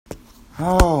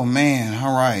Oh man,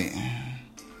 all right.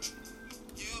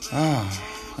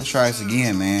 Let's try this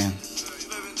again, man.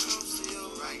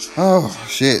 Oh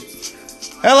shit.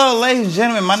 Hello, ladies and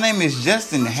gentlemen. My name is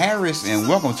Justin Harris, and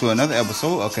welcome to another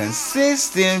episode of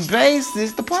Consistent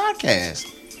Basis, the podcast.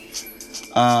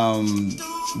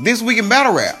 This week in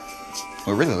battle rap,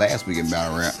 well, really last week in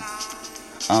battle rap.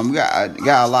 We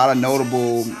got a lot of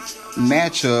notable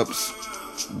matchups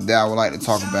that I would like to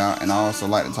talk about, and I also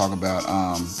like to talk about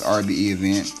the RBE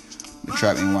event, the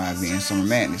Trap NY event, and Summer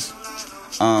Madness.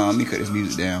 Let me cut this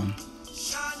music down.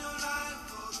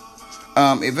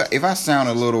 If I sound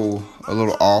a little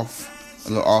off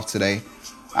today,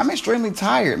 I'm extremely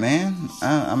tired, man.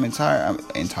 I'm tired,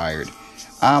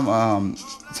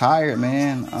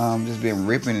 man. Just been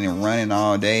ripping and running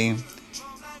all day,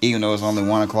 even though it's only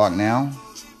 1 o'clock now.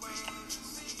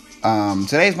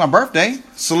 Today's my birthday.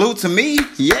 Salute to me.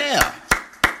 Yeah.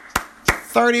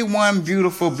 31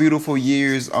 beautiful, beautiful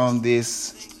years on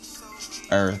this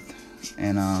earth.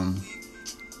 And,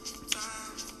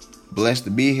 blessed to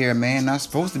be here, man. Not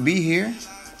supposed to be here.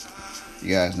 You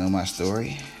guys know my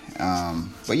story.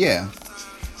 But yeah.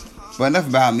 But enough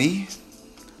about me.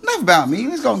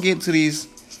 Let's go get to these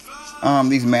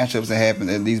matchups that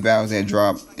happened, these battles that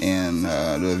dropped in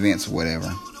the events or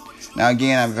whatever. Now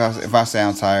again, if I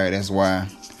sound tired, that's why.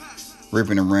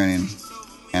 Ripping and running.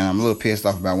 And I'm a little pissed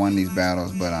off about one of these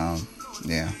battles, but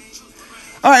yeah.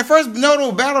 Alright, first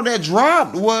notable battle that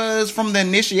dropped was from the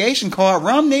initiation card,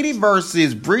 Rum Nitty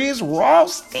versus Briz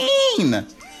Rothstein.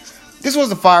 This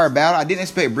was a fire battle. I didn't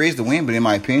expect Briz to win, but in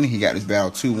my opinion, he got this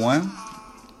battle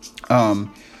 2-1.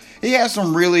 He had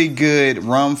some really good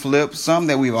rum flips, some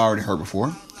that we've already heard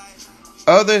before.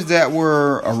 Others that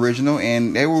were original,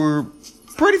 and they were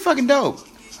pretty fucking dope.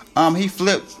 He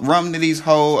flipped Rum Nitty's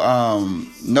whole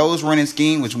nose running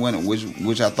scheme, which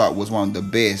I thought was one of the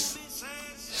best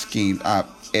schemes I've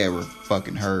ever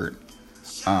fucking heard.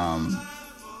 But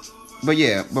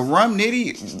Rum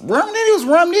Nitty was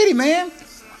Rum Nitty, man.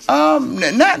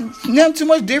 Not too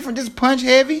much different, just punch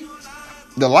heavy.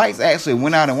 The lights actually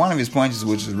went out in one of his punches,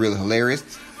 which is really hilarious.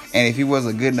 And if he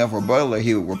wasn't good enough rebuttaler,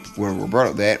 he would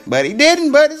rebuttal that. But he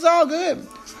didn't, but it's all good.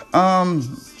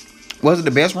 Was it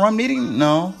the best Rum Nitty?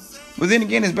 No. But then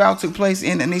again, his battle took place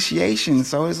in initiation,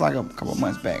 so it's like a couple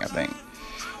months back, I think.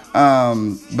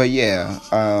 But yeah,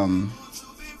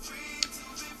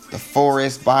 the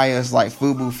forest bias like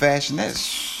FUBU fashion.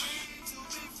 That's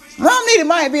Rum Nitty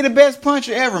might be the best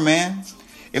puncher ever, man.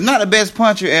 If not the best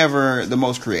puncher ever, the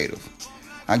most creative.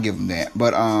 I give him that.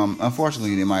 But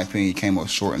unfortunately, in my opinion, he came up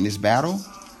short in this battle.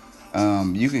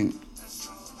 No,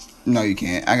 you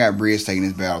can't. I got Briz taking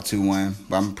this battle 2-1,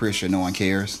 but I'm pretty sure no one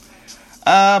cares.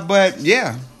 But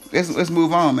yeah, let's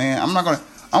move on, man. I'm gonna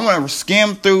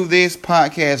skim through this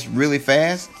podcast really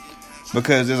fast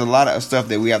because there's a lot of stuff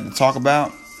that we have to talk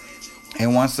about.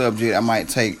 And one subject I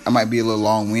might be a little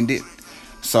long-winded.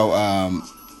 So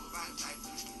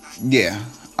yeah.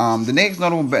 The next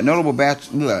notable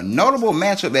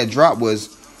matchup that dropped was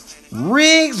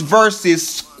Riggs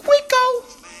versus Squeako.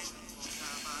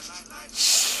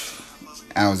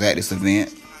 I was at this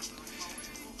event.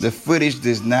 The footage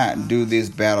does not do this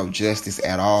battle justice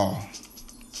at all.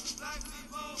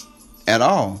 At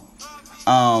all.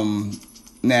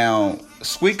 Now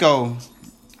Squeako.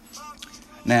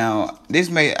 Now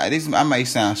I may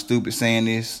sound stupid saying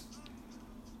this.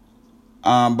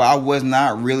 But I was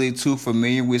not really too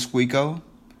familiar with Squeako.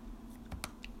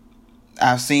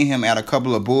 I've seen him at a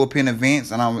couple of bullpen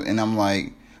events, and I'm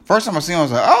like, first time I seen him, I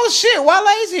was like, oh shit,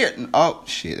 Wale's here. Oh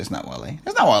shit, that's not Wale.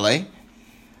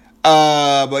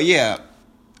 But yeah,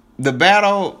 the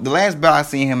last battle I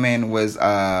seen him in was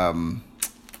the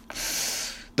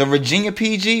Virginia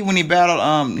PG when he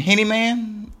battled Henny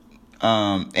Man,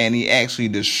 and he actually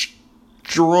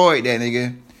destroyed that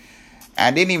nigga. I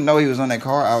didn't even know he was on that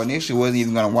card. I initially wasn't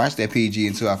even gonna watch that PG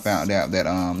until I found out that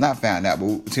but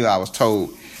until I was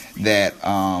told that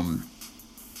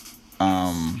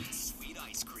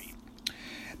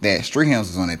that Street Helms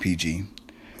was on that PG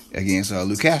against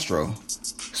Lou Castro.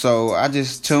 So I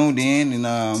just tuned in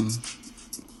and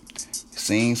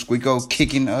seen Squeako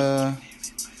kicking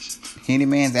Henny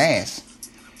Man's ass.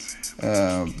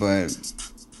 But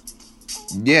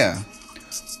yeah.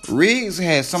 Riggs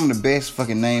had some of the best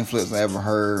fucking name flips I ever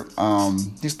heard.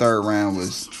 His third round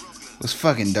was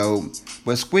fucking dope.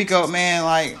 But Squeako, man,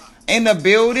 like in the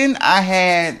building, I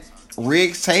had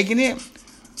Riggs taking it,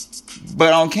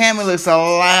 but on camera it's a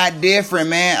lot different,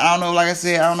 man. I don't know, like I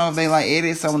said, I don't know if they like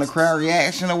edit some of the crowd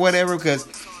reaction or whatever, because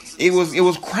it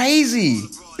was crazy.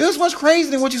 It was much crazier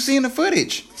than what you see in the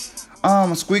footage.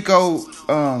 Squeako,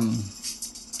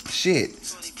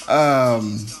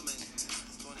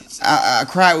 I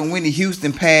cried when Whitney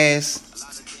Houston passed.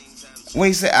 When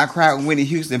he said I cried when Whitney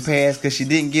Houston passed because she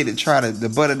didn't get to try the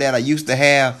butter that I used to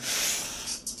have.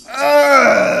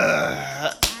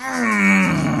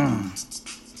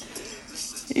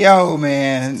 Yo,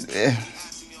 man,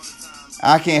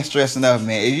 I can't stress enough,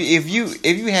 man. If you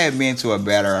haven't been to a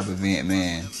battle rap event,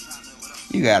 man,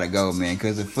 you gotta go, man,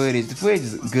 because the footage is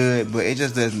good, but it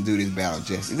just doesn't do this battle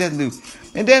justice. It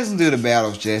doesn't do the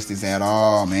battles justice at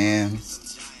all, man.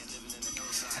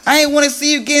 I ain't want to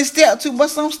see you getting stepped to by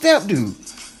some step dude.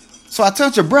 So I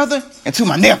turned your brother into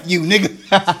my nephew, nigga.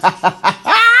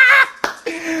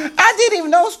 I didn't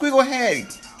even know Squiggle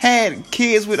had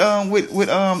kids with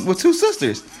two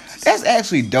sisters. That's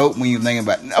actually dope when you think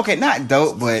about it. Okay, not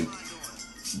dope, but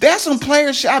that's some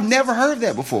player shit. I've never heard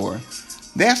that before.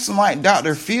 That's some like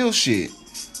Dr. Phil shit.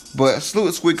 But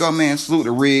salute to Squiggle, man. Salute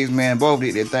to Riggs, man. Both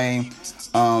did their thing.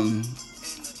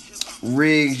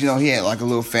 Riggs, he had like a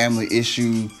little family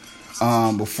issue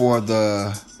before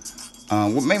the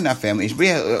well, maybe not family issue, but he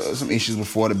had some issues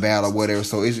before the battle or whatever.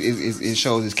 So it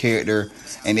shows his character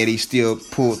and that he still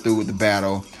pulled through with the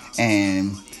battle.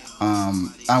 And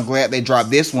I'm glad they dropped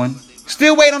this one.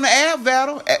 Still waiting on the Av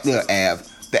battle. The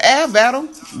Av battle.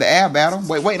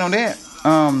 Waiting on that.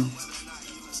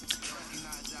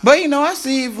 But I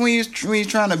see when you're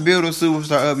trying to build a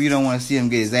superstar up, you don't want to see him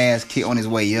get his ass kicked on his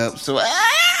way up. So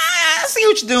I see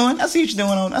what you're doing. I see what you're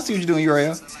doing,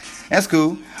 URL. That's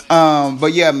cool.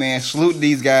 But yeah, man, salute to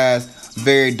these guys.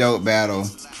 Very dope battle.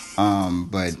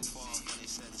 But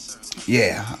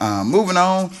yeah, moving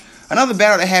on. Another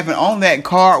battle that happened on that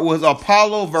card was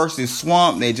Apollo versus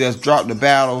Swamp. They just dropped the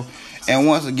battle. And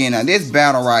once again, now this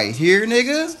battle right here,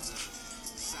 nigga.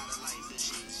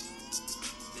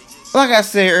 Like I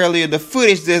said earlier, the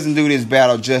footage doesn't do this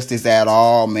battle justice at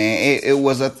all, man. It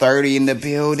was a 30 in the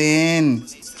building.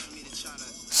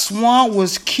 Swamp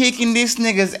was kicking this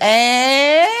nigga's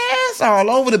ass all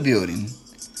over the building.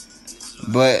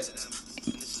 But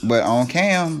on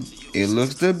cam, it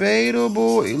looks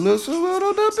debatable. It looks a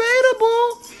little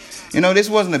debatable. This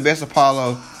wasn't the best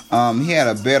Apollo. He had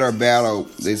a better battle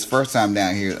his first time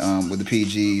down here with the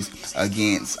PGs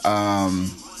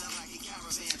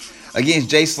against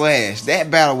J Slash.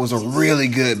 That battle was a really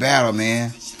good battle,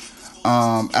 man.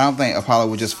 I don't think Apollo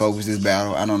would just focus this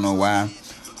battle. I don't know why.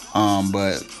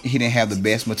 But he didn't have the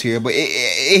best material. But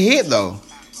it hit, though.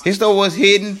 His stuff was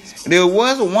hidden. There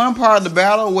was one part of the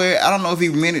battle where I don't know if he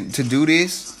meant to do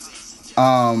this.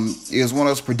 It was one of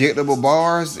those predictable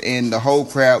bars, and the whole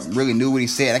crowd really knew what he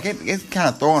said. I guess kind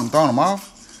of throwing him off.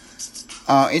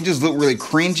 It just looked really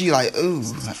cringy, like, ooh.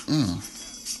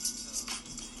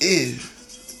 Ew.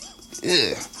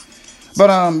 But,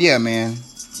 yeah, man.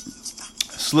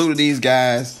 Salute to these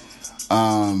guys.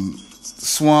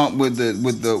 Swamp what did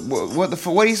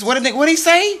he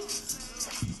say?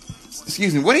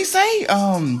 Excuse me, what did he say?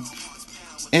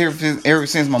 Ever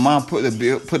since my mom put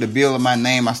the bill in my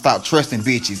name, I stopped trusting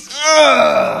bitches.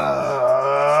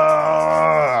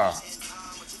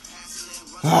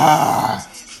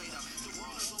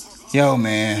 Yo,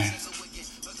 man.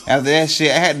 After that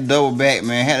shit, I had to double back,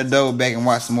 man. I had to double back and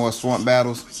watch some more Swamp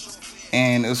battles.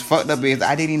 And it was fucked up because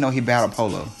I didn't even know he battled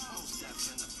Polo.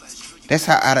 That's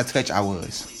how out of touch I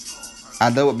was.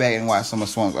 I doubled back and watched some of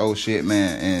Swamp's old shit,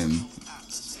 man. And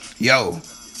yo.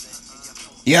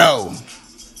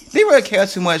 Didn't really care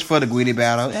too much for the Guidi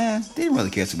battle. Didn't really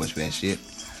care too much for that shit.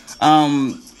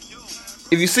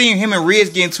 If you seen him and Riz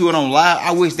get into it on live,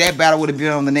 I wish that battle would have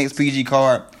been on the next PG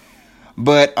card.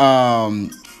 But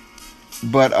Swamp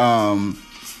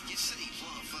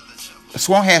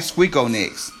has Squeako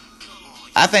next.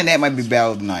 I think that might be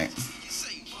battle tonight.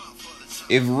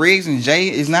 If Riggs and Jay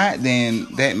is not, then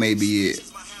that may be it.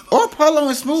 Or Polo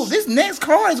and Smooth. This next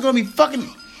card is going to be fucking...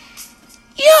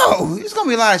 Yo, there's going to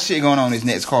be a lot of shit going on this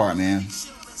next card, man.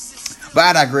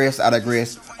 But I digress.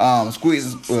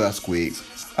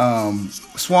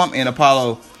 Swamp and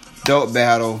Apollo, dope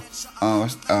battle.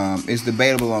 It's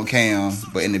debatable on cam,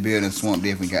 but in the building, Swamp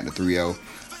definitely got the 3-0.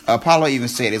 Apollo even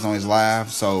said it's on his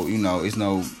live, so, it's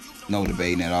no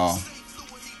debating at all.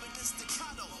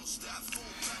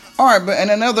 All right, but and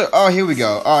another. Oh, here we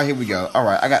go. All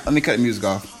right, let me cut the music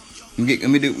off. Let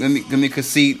me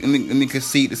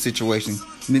concede the situation.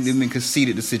 Let me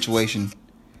concede the situation.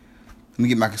 Let me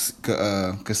get my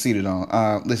conceded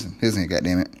on. Listen, here,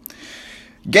 goddammit.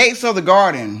 Gates of the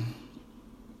Garden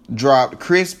dropped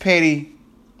Chris Petty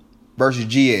versus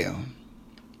GL.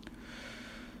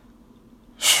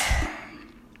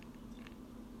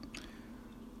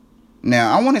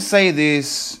 Now, I want to say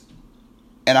this,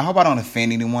 and I hope I don't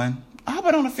offend anyone.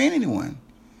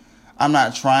 I'm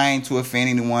not trying to offend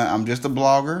anyone. I'm just a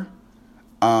blogger.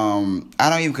 I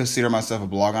don't even consider myself a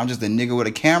blogger. I'm just a nigga with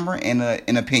a camera and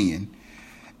an opinion.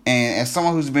 And as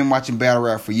someone who's been watching battle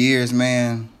rap for years,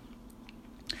 man,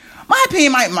 my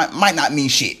opinion might not mean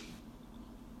shit.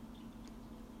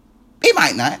 It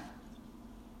might not.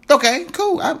 Okay,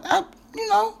 cool. I'm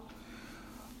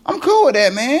cool with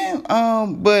that,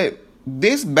 man. But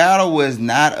this battle was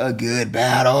not a good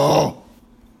battle.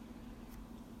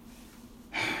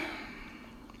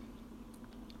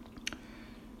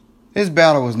 This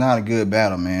battle was not a good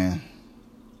battle, man.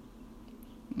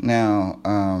 Now,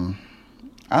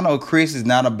 I know Chris is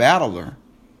not a battler.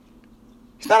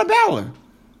 He's not a battler.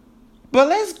 But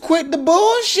let's quit the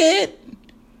bullshit.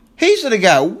 He should have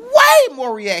got way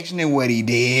more reaction than what he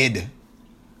did.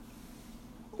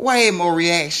 Way more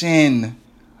reaction.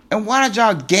 And why did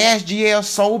y'all gas GL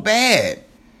so bad?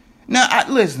 Now,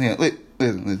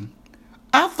 listen.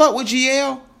 I fuck with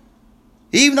GL.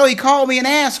 Even though he called me an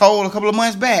asshole a couple of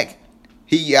months back.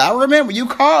 I remember you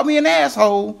called me an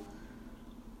asshole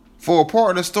for a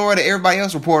part of the story that everybody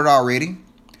else reported already.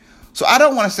 So I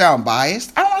don't want to sound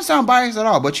biased. I don't want to sound biased at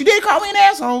all. But you did call me an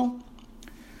asshole.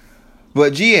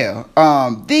 But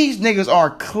GL, these niggas are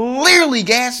clearly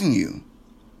gassing you.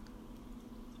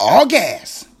 All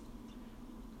gas.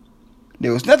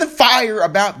 There was nothing fire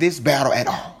about this battle at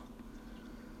all.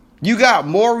 You got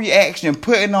more reaction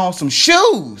putting on some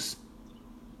shoes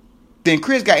than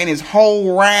Chris got in his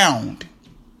whole round.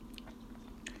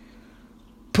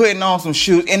 Putting on some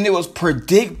shoes, and it was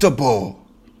predictable.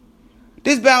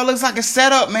 This battle looks like a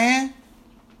setup, man.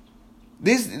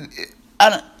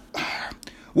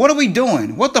 What are we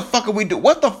doing? What the fuck are we doing?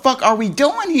 What the fuck are we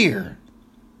doing here?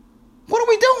 What are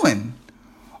we doing?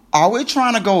 Are we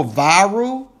trying to go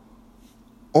viral,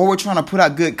 or we're trying to put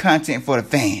out good content for the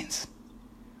fans?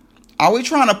 Are we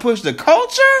trying to push the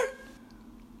culture,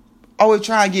 or are we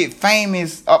trying to get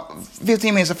famous?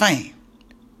 15 minutes of fame.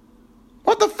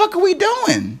 What the fuck are we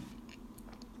doing?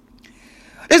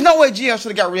 There's no way GL should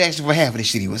have got reaction for half of the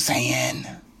shit he was saying.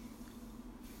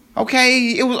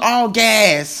 Okay, it was all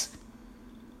gas.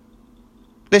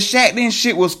 The Shaq Din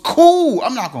shit was cool.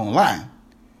 I'm not gonna lie.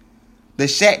 The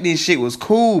Shaq Din shit was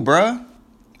cool, bruh.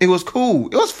 It was cool.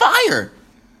 It was fire.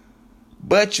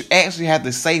 But you actually have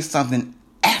to say something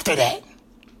after that.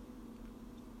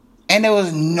 And there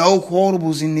was no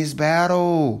quotables in this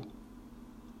battle.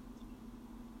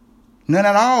 None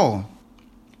at all.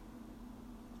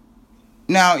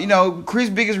 Now, Chris'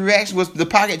 biggest reaction was the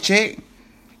pocket check.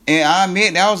 And I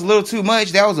admit, that was a little too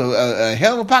much. That was a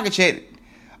hell of a pocket check.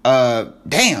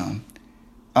 Damn.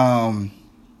 That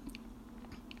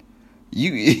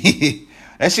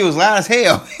shit was loud as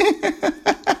hell.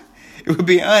 It would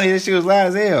be honest, that shit was loud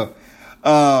as hell.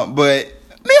 But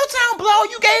Milltown Blow,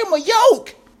 you gave him a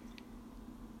yoke.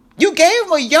 You gave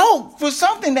him a yoke for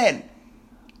something that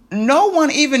no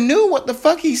one even knew what the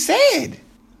fuck he said.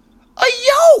 A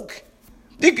yoke.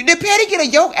 Did Petty get a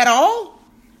yoke at all?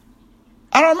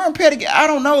 I don't remember Petty. I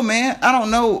don't know, man. I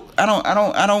don't know,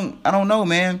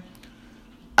 man.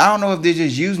 I don't know if they're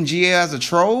just using GL as a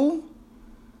troll.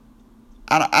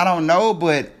 I don't know,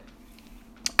 but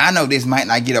I know this might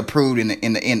not get approved in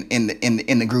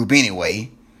the group anyway.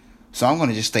 So I'm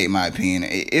gonna just state my opinion.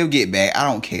 It'll get back.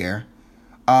 I don't care.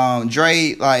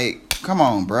 Dre, come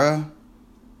on, bruh.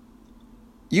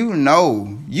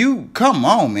 Come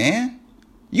on, man.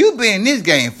 You've been in this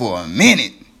game for a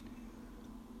minute.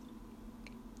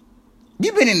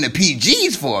 You've been in the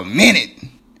PGs for a minute.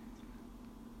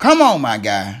 Come on, my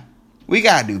guy. We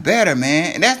gotta do better,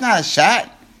 man. And that's not a shot.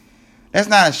 That's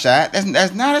not a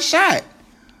shot.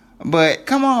 But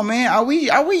come on, man. Are we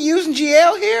using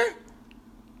GL here?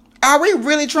 Are we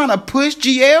really trying to push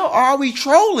GL, or are we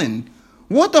trolling?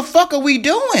 What the fuck are we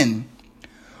doing?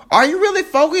 Are you really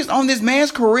focused on this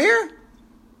man's career?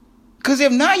 Because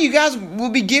if not, you guys will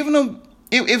be giving him,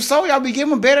 if so, y'all be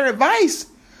giving him better advice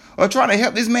or trying to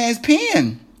help this man's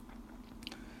pen.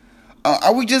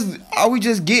 Are we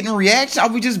just getting reactions? Are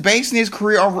we just basing his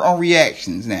career on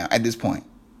reactions now at this point?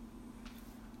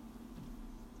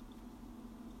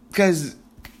 Because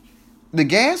the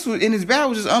gas in his battle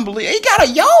was just unbelievable. He got a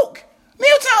yoke.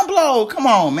 Milltown Blow. Come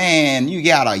on, man. You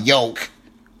got a yoke.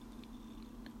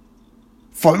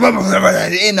 For in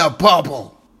the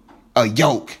bubble. A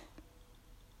yoke.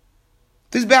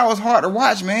 This battle was hard to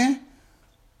watch, man.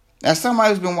 As somebody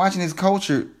who's been watching his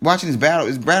culture, watching his battle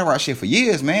rap shit for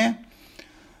years, man.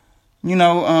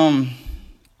 Are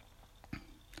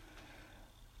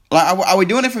we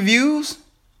doing it for views?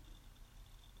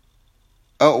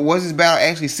 Was this battle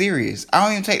actually serious?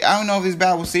 I don't know if this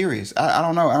battle was serious. I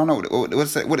don't know. I don't know what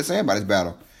it say about this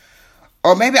battle.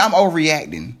 Or maybe I'm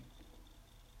overreacting.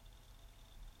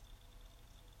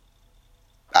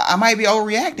 I might be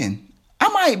overreacting. I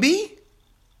might be.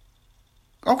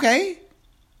 Okay.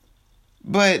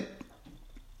 But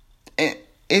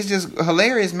it's just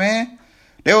hilarious, man.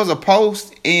 There was a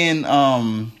post in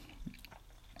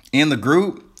the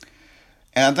group,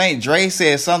 and I think Dre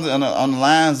said something on the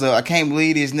lines of, "I can't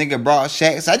believe this nigga brought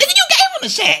Shaqs." I think you gave him the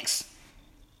Shaqs.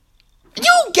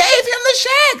 You gave him the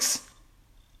Shaqs.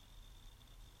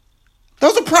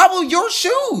 Those are probably your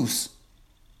shoes.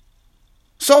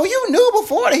 So you knew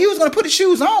before that he was going to put the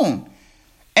shoes on.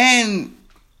 And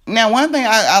now one thing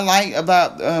I like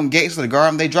about Gates of the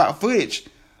Garden, they drop footage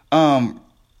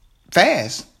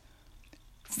fast.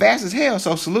 Fast as hell.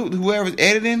 So salute to whoever's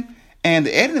editing. And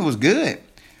the editing was good.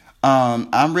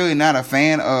 I'm really not a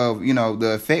fan of,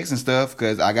 the effects and stuff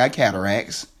because I got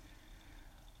cataracts.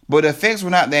 But the effects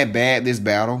were not that bad this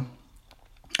battle.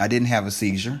 I didn't have a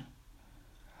seizure.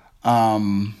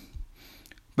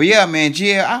 But yeah, man,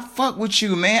 GL, I fuck with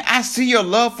you, man. I see your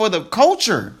love for the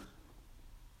culture.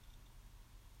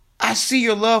 I see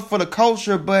your love for the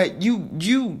culture, but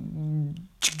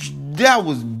that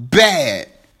was bad.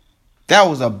 That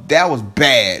was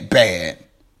bad.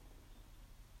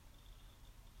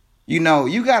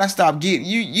 You gotta stop getting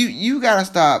you gotta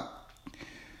stop.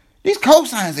 These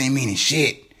cosigns ain't meaning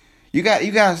shit. You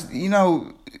guys,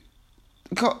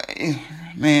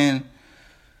 man.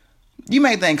 You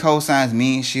may think cosigns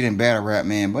mean shit in battle rap,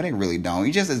 man, but they really don't.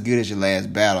 You're just as good as your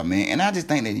last battle, man. And I just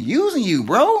think they're using you,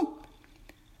 bro.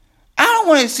 I don't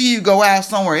want to see you go out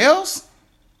somewhere else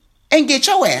and get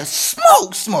your ass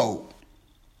smoke.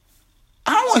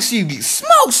 I don't want to see you get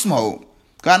smoke.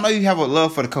 Because I know you have a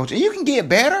love for the culture. And you can get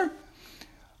better.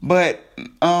 But,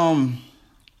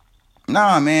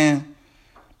 nah, man.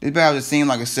 This battle just seemed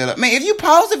like a setup. Man, if you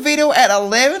pause the video at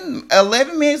 11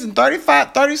 minutes and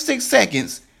 36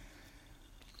 seconds,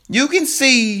 you can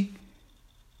see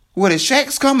where the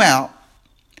Shaqs come out.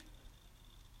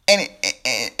 And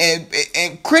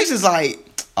Chris is like,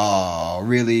 "Oh,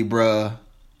 really, bruh?"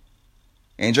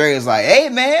 And Dre is like, "Hey,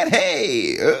 man,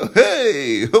 hey,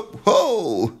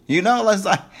 ho." It's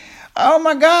like, oh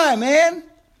my God, man.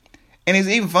 And it's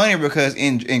even funnier because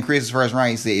in Chris's first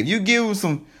round, he said, "If you give him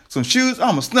some shoes,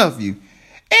 I'm gonna snuff you."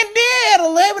 And then at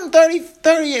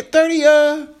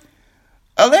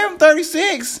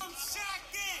 11:36.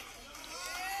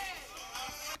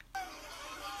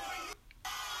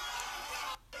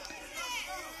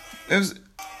 It was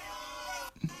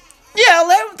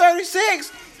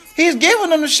 11:36. He's giving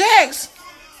them the Shaqs,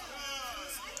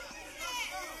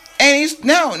 and he's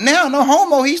now no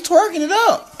homo. He's twerking it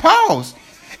up. Pause.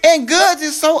 And Goods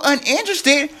is so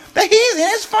uninterested that he's in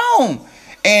his phone,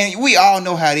 and we all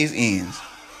know how this ends.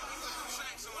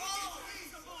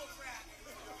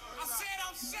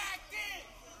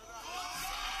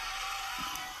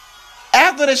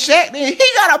 After the Shaq, then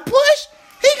he got a push.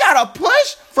 He got a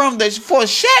push for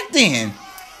Shaq then.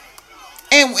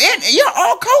 And you're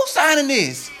all co-signing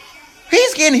this.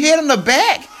 He's getting hit in the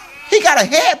back. He got a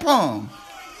head palm.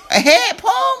 A head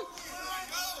palm?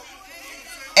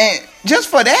 And just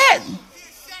for that,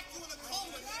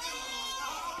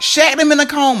 Shaq him in a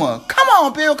coma. Come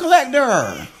on, Bill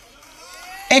Collector.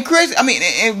 And Goods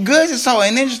is so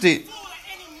uninterested.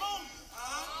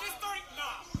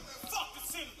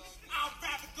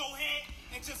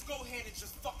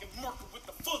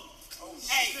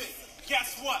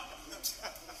 Guess what?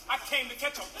 I came to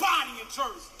catch a body in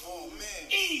Jersey. Oh, man.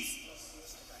 Easy.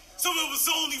 So it was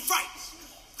only right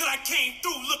that I came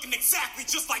through looking exactly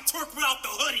just like Twerk without the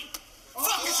hoodie.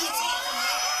 Fuck is you talking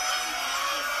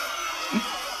about?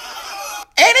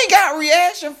 And he got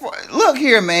reaction for... Look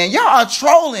here, man. Y'all are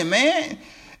trolling, man.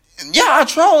 I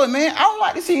don't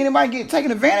like to see anybody get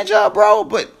taken advantage of, bro.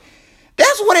 But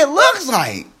that's what it looks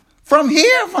like. From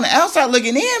here, from the outside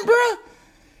looking in, bro.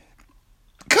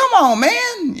 Come on,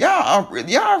 man. Y'all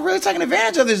are really taking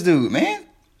advantage of this dude, man.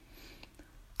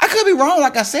 I could be wrong,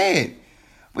 like I said.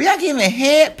 But y'all giving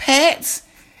head pats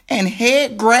and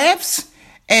head grabs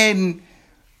and...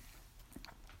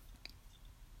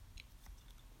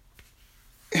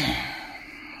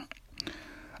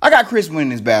 I got Chris winning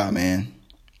this battle, man.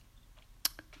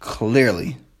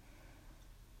 Clearly.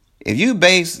 If you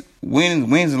base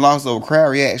wins and losses over crowd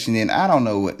reaction, then I don't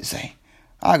know what to say.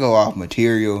 I go off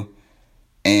material.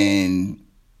 And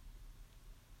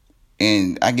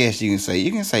I guess you can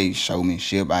say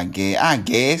showmanship, I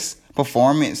guess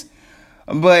performance,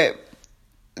 but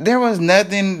there was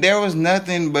nothing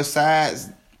besides,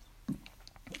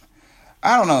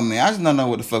 I don't know, man. I just don't know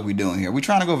what the fuck we doing here. We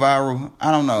trying to go viral?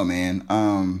 I don't know, man.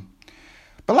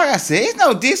 But like I said, it's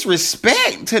no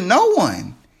disrespect to no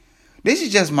one. This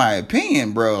is just my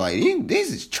opinion, bro. Like,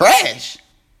 this is trash.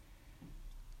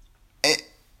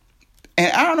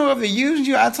 don't know if they're using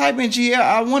you. I type in GL.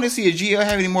 I want to see if GL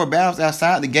have any more battles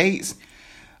outside the gates.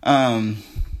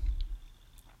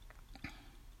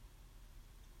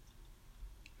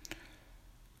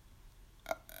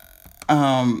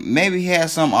 Maybe he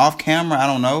has some off camera. I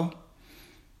don't know.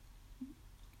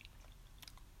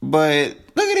 But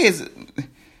look at this.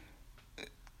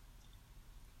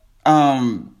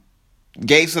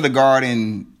 Gates of the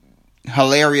Garden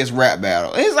hilarious rap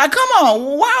battle. It's like, come on,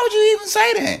 why would you even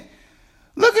say that?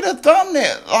 Look at the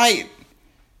thumbnail. Like,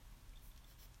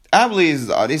 I believe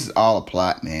this is all a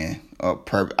plot, man. I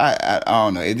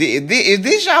don't know. Is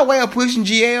this y'all way of pushing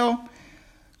GL?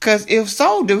 Cause if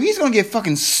so, dude, he's gonna get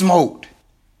fucking smoked.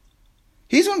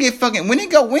 He's gonna get fucking when he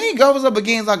goes up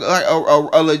against like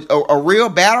a real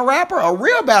battle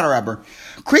rapper.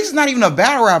 Chris is not even a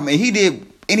battle rapper, and he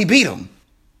beat him.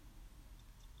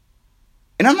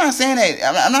 And I'm not saying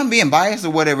that I'm not being biased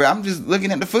or whatever. I'm just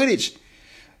looking at the footage.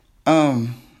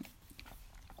 Looking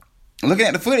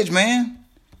at the footage, man.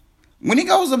 When he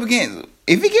goes up against,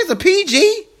 if he gets a PG,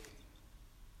 he's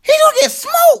gonna get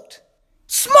smoked.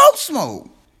 Smoke.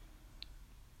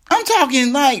 I'm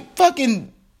talking like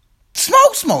fucking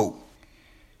smoke.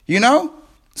 You know?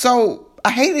 So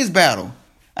I hate this battle.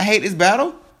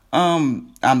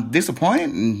 I'm disappointed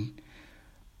and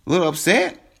a little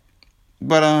upset.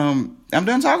 But I'm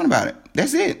done talking about it.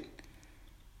 That's it.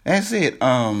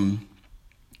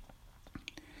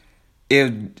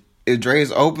 If Dre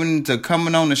is open to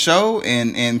coming on the show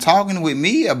and talking with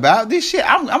me about this shit,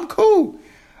 I'm cool.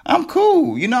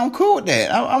 You know, I'm cool with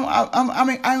that.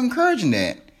 I'm encouraging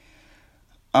that.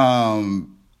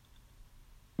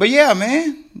 But yeah,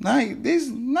 man, like this,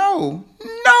 no,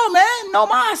 man, no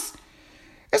mas.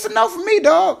 It's a no for me,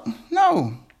 dog.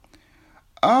 No.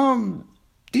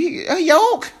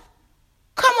 Yoke,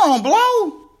 come on,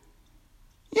 blow.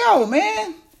 Yo,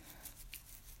 man.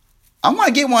 I want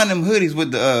to get one of them hoodies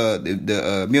with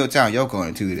the Milltown Yoke on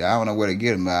it too. I don't know where to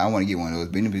get them, but I want to get one of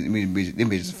those. Them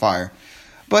bitches are fire.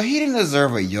 But he didn't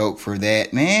deserve a yoke for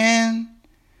that, man.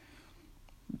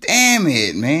 Damn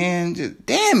it, man. Just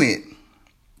damn it.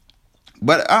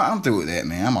 But I'm through with that,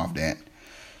 man. I'm off that.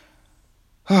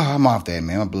 I'm off that,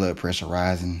 man. My blood pressure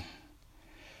rising.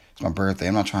 It's my birthday.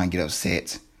 I'm not trying to get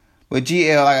upset. But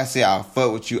GL, like I said, I'll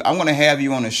fuck with you. I'm going to have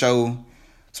you on the show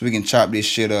so we can chop this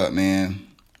shit up, man.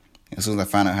 As soon as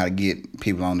I find out how to get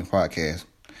people on the podcast.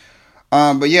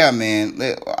 But yeah, man.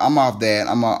 I'm off that.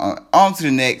 I'm on to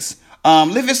the next.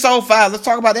 Living Soul 5. Let's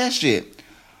talk about that shit.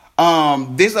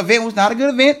 This event was not a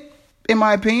good event, in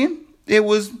my opinion. It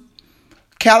was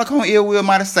Calico and Ill Will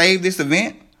might have saved this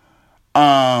event.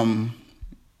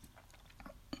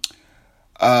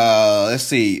 Let's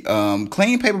see.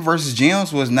 Clean Paper versus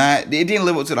Gems was not. It didn't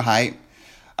live up to the hype.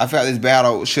 I felt this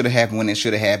battle should have happened when it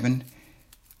should have happened.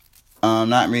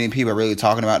 Not many people are really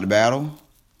talking about the battle,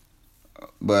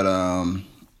 but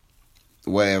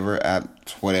whatever.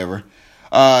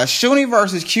 Shuni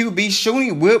versus QB.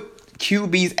 Shuni whipped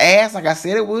QB's ass like I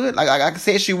said it would. Like I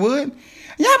said she would.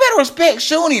 Y'all better respect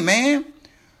Shuni, man.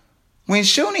 When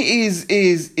Shuni is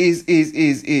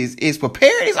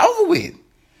prepared, it's over with.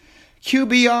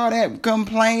 QB all that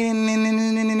complaining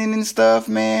and stuff,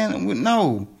 man.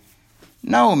 No,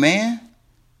 man.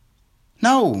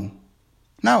 No.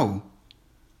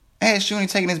 I had Shuni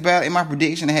taking this battle. In my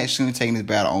prediction, I had Shuni taking this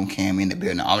battle on cam in the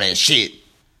building. All that shit.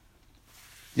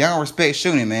 Y'all gonna respect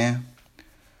Shuni, man.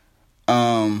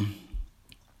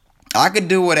 I could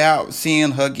do without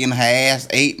seeing her getting her ass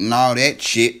ate and all that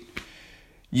shit.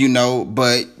 You know,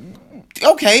 but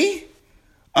okay.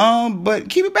 But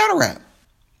keep it battle rap.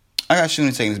 I got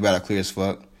Shuni taking this battle clear as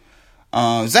fuck.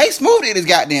 Zay Smooth did his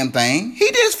goddamn thing. He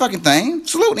did his fucking thing.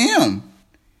 Salute to him.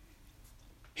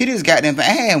 He did his goddamn thing.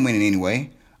 I had him winning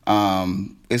anyway.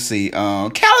 Let's see.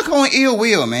 Calico and Ill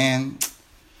Will, man.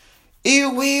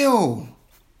 Ill Will.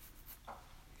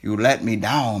 You let me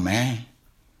down, man.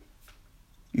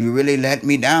 You really let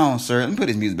me down, sir. Let me put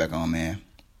his music back on, man.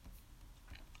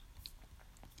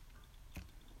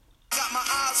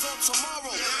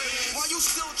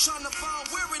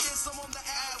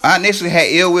 I initially had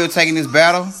Ill Will taking this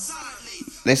battle.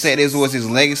 They said this was his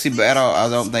legacy battle. I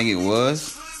don't think it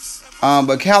was.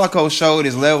 But Calico showed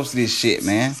his levels to this shit,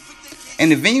 man.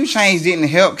 And the venue change didn't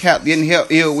help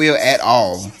Ill Will at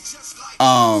all.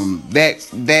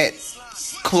 That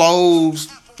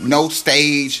closed, no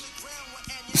stage,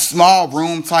 small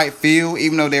room type feel,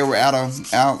 even though they were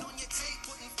outside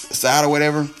or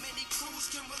whatever.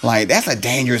 Like, that's a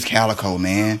dangerous Calico,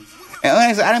 man. And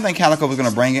honestly, I didn't think Calico was gonna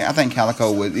bring it. I think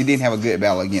Calico he didn't have a good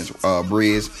battle against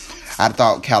Briz. I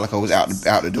thought Calico was out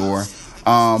the door.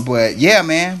 But yeah,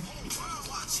 man.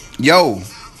 Yo,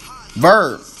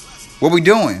 Verb, What we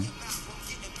doing?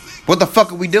 What the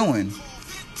fuck are we doing?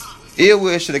 Ill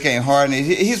Will should have came hard. And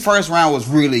his first round was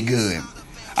really good.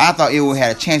 I thought Ill Will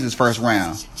had a chance his first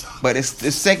round. But it's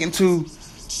the second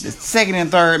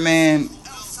and third, man,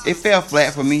 it fell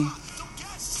flat for me.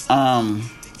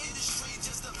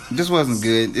 This wasn't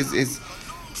good.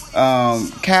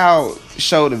 Kyle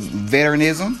showed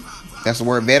veteranism. That's the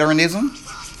word, veteranism.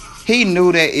 He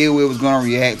knew that Ill Will was going to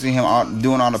react to him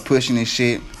doing all the pushing and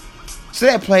shit. So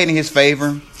that played in his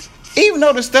favor. Even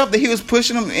though the stuff that he was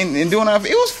pushing him and doing, it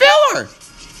was filler.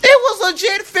 It was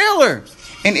legit filler.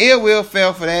 And Ill Will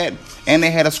fell for that. And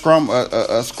they had a scramble,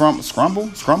 is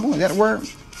that a word?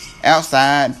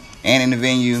 Outside and in the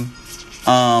venue.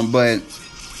 But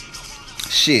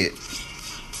shit.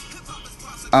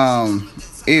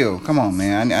 Ill, come on,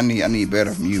 man. I need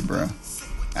better from you, bro.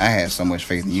 I had so much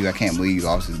faith in you. I can't believe you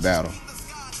lost this battle.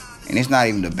 And it's not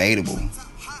even debatable.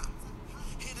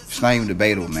 It's not even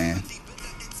debatable, man.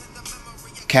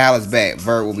 Kyle is back.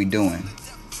 Verb, what we doing?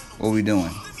 What we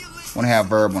doing? Want to have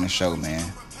Verb on the show,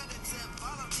 man.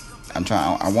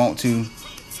 I want to,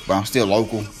 but I'm still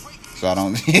local, so I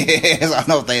don't. So I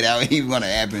don't think that was even gonna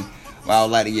happen. But I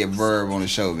would like to get Verb on the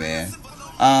show, man.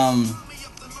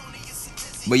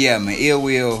 But yeah, man, Ill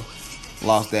Will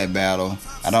lost that battle.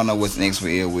 I don't know what's next for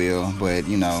Ill Will, but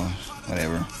you know,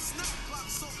 whatever.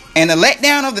 And the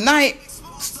letdown of the night,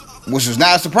 which was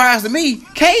not a surprise to me,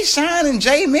 K-Shine and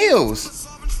Jay Mills.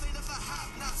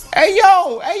 Hey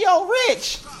yo,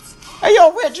 Rich. Hey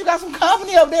yo, Rich, you got some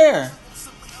company up there.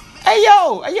 Hey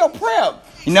yo, Prep.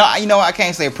 You know, I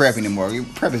can't say Prep anymore.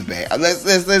 Prep is bad.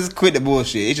 Let's quit the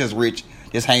bullshit. It's just Rich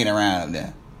just hanging around up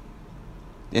there.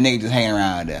 The nigga just hanging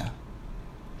around up there.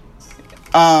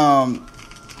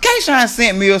 K-Shine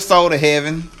sent Mills Soul to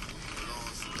heaven.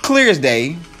 Clear as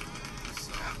day.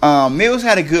 Mills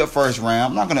had a good first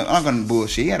round. I'm not gonna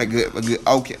bullshit. He had a good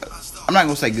okay. I'm not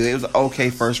gonna say good. It was an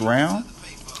okay first round.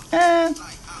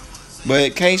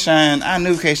 But K-Shine, I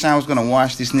knew K-Shine was gonna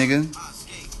watch this nigga.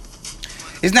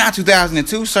 It's not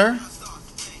 2002, sir.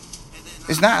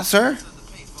 It's not, sir.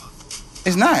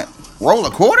 It's not. Roll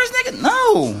the quarters, nigga?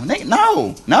 No. Nigga,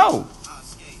 no.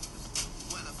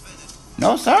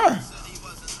 No, sir.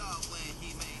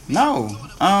 No.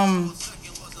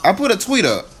 I put a tweet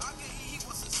up.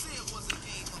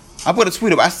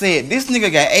 I said, this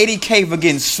nigga got 80K for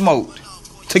getting smoked.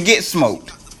 To get smoked.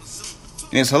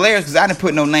 And it's hilarious because I didn't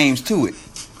put no names to it.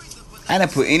 I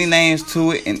didn't put any names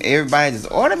to it, and everybody just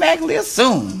automatically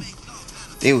assumed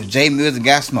it was Jay Mills that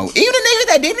got smoked. Even the niggas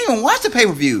that didn't even watch the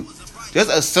pay-per-view just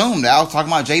assumed that I was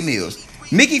talking about Jay Mills.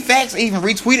 Mickey Fax even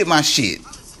retweeted my shit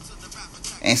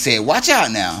and said, watch out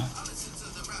now.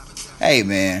 Hey,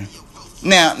 man.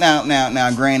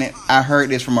 Now, granted, I heard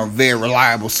this from a very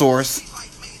reliable source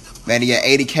that he got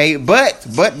 80K, but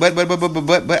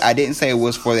I didn't say it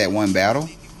was for that one battle.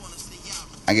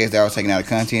 I guess that was taken out of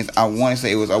context. I want to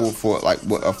say it was over for like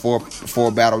a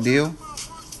four battle deal,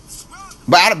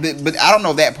 but I don't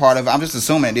know that part of it. I'm just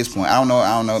assuming at this point. I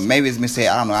don't know. Maybe it's missaid.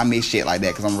 I don't know. I miss shit like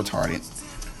that because I'm retarded.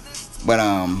 But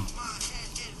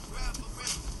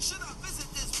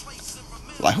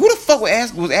like who the fuck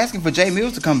was asking for Jay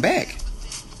Mills to come back?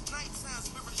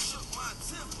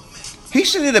 He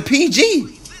should have had a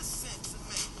PG.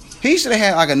 He should have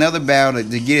had like another battle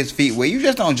to get his feet wet. You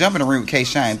just don't jump in the ring with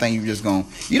K-Shine and think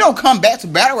you don't come back to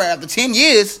battle rap after 10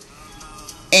 years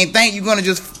and think you're gonna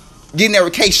just get in there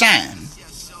with K-Shine.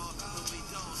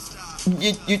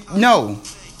 No,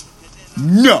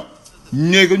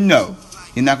 nigga, no.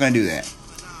 You're not gonna do that.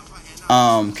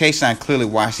 K-Shine clearly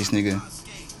watched this nigga,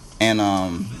 and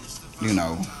you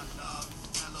know,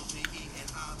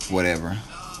 whatever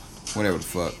the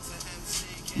fuck.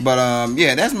 But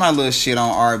yeah, that's my little shit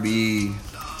on RBE.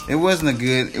 It wasn't a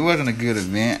good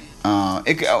event. I'm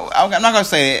not gonna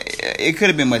say it could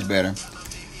have been much better.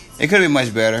 It could have been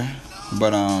much better,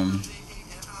 but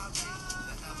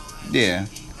yeah.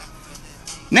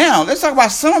 Now let's talk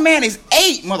about Summer Madness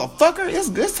 8, motherfucker.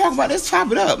 Let's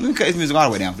chop it up. Let me cut this music all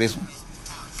the way down for this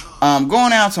one.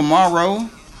 Going out tomorrow.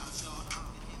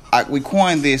 We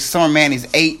coined this Summer Madness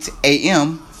 8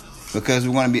 a.m. because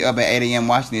we're gonna be up at 8 a.m.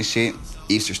 watching this shit.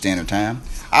 Eastern Standard Time.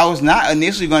 I was not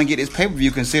initially going to get this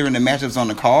pay-per-view considering the matchups on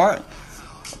the card,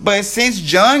 but since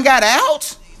John got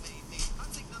out,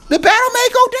 the battle may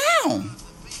go down.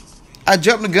 I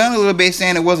jumped the gun a little bit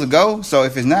saying it was a go, so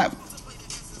if it's not,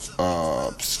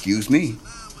 excuse me,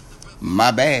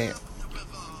 my bad.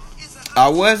 I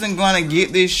wasn't going to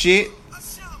get this shit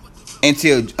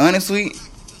until, honestly,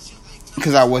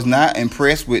 because I was not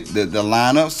impressed with the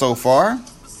lineup so far.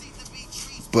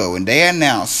 But when they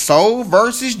announced Soul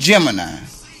versus Gemini,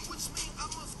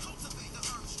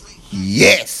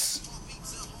 yes,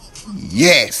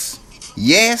 Yes.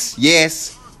 Yes,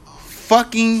 yes.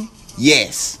 Fucking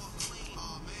yes.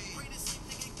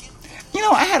 You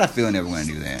know, I had a feeling they were going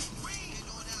to do that.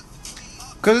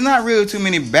 Because there's not really too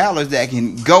many battlers that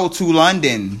can go to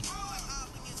London.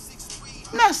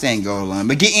 I'm not saying go to London,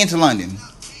 but get into London.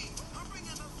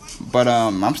 But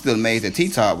I'm still amazed that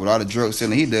T-Top, with all the drug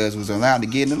selling he does, was allowed to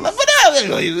get in London.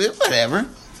 Whatever.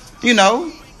 You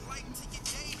know.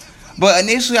 But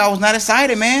initially, I was not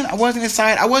excited, man. I wasn't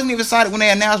excited. I wasn't even excited when they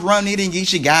announced Rum Nitty and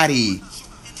Geechee Gotti.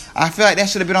 I feel like that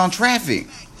should have been on Traffic.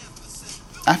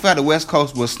 I feel like the West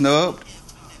Coast was snubbed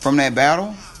from that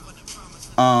battle.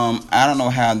 I don't know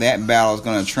how that battle is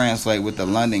going to translate with the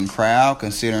London crowd,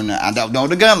 considering that I don't know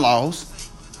the gun laws.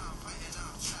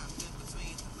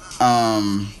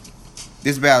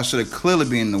 This battle should have clearly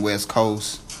been in the West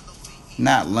Coast,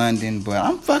 not London. But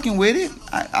I'm fucking with it.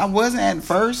 I wasn't at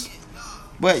first,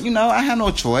 but you know I had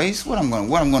no choice. What I'm going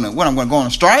to go on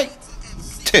a strike?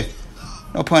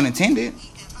 No pun intended.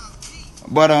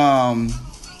 But Rum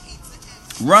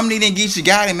Nitty and Geechee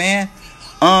Gotti, man.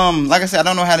 Like I said, I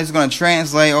don't know how this is going to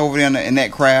translate over there in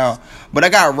that crowd. But I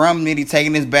got Rum Nitty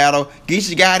taking this battle.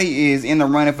 Geechee Gotti is in the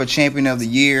running for Champion of the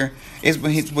Year. It's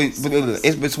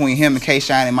between him and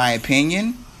K-Shine, in my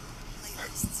opinion.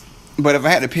 But if I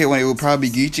had to pick one, it would probably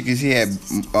be Geechee because he had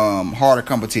harder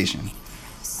competition.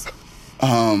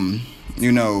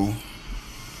 You know,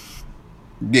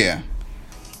 yeah.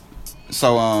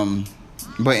 So,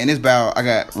 but in this battle, I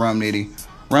got Rum Nitty.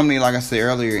 Rum Nitty, like I said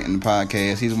earlier in the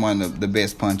podcast, he's one of the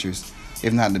best punchers,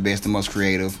 if not the best, the most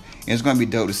creative. And it's going to be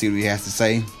dope to see what he has to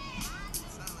say.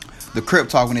 The Crip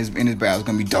talk in his battle is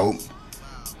going to be dope.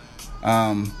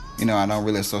 You know, I don't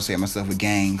really associate myself with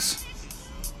gangs,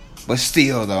 but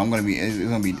still, though, it's gonna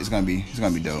be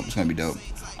dope. It's gonna be dope.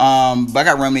 But I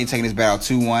got Rum Nitty taking this battle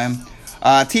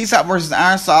 2-1. T-Top versus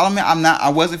Iron Solomon. I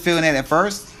wasn't feeling that at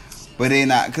first, but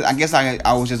then I guess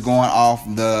I was just going off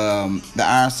the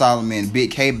Iron Solomon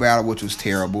Big K battle, which was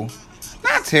terrible.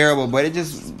 Not terrible, but it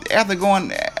just after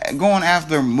going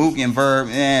after Mook and Verb,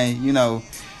 you know.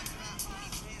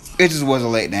 It just was a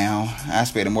letdown. I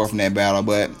expected more from that battle.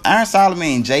 But Iron Solomon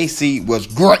and JC was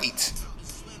great.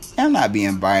 I'm not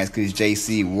being biased because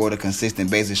JC wore the Consistent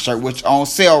Basis shirt, which on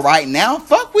sale right now.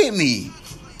 Fuck with me.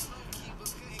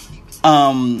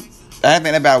 I didn't think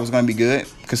that battle was going to be good,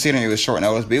 considering it was short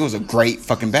notice, but it was a great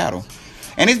fucking battle.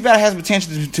 And this battle has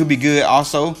potential to be good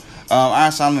also.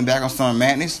 Iron Solomon back on Summer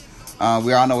Madness.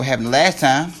 We all know what happened last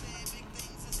time.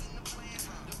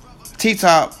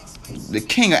 T-Top, the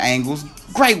king of angles.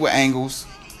 Great with angles.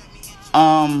 But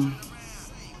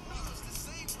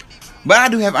I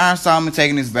do have Iron Solomon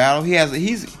taking this battle. He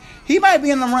might be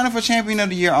in the running for Champion of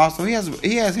the Year also. He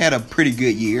has had a pretty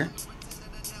good year.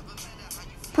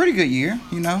 Pretty good year,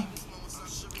 you know.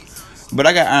 But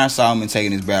I got Iron Solomon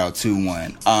taking this battle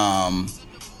 2-1.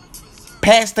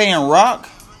 Pat Stay and Rock.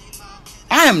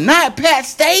 I am not Pat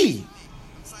Stay.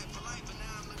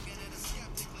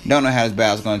 Don't know how this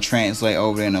battle is going to translate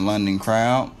over there in the London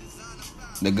crowd.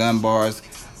 The gun bars.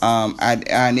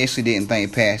 I initially didn't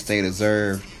think Pat Stay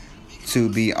deserved to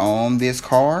be on this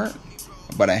card,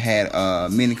 but I had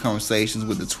many conversations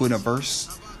with the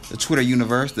Twitterverse, the Twitter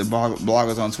universe, the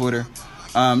bloggers on Twitter.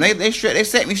 They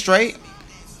set me straight,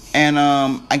 and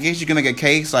I guess you can make a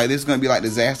case like this is going to be like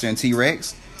Disaster and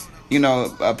T-Rex. You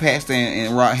know, Pat Stay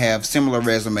and Rock have similar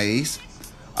resumes,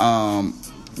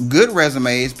 good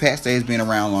resumes. Pat Stay has been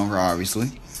around longer, obviously,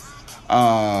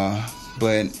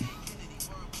 but.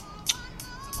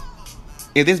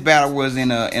 If this battle was in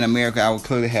America, I would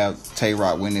clearly have Tay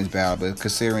Rock win this battle. But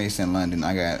considering it's in London,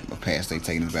 I got a Pat Stay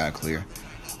taking this battle clear.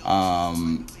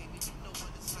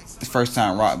 It's first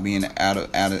time Rock being out of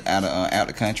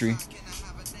the country.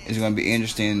 It's going to be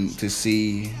interesting to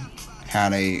see how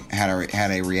they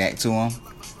react to him,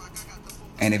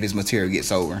 and if his material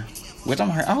gets over, which I'm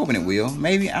hoping it will.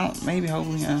 Hopefully.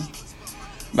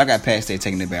 But I got Pat Stay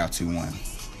taking the battle 2-1.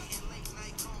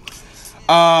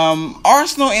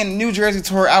 Arsenal and New Jersey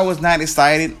tour. I was not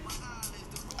excited.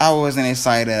 I wasn't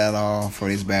excited at all for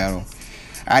this battle.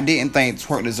 I didn't think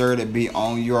Twerk deserved to be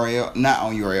on URL, not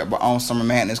on URL, but on Summer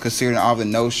Madness, considering all the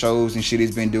no shows and shit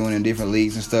he's been doing in different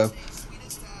leagues and stuff.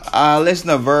 I listened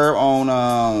to Verb on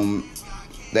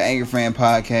the Angry Fan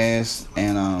podcast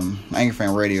and Angry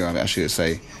Fan Radio, I should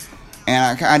say.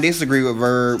 And I disagree with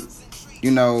Verb.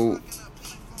 You know,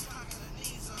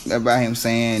 about him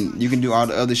saying you can do all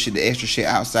the other shit, the extra shit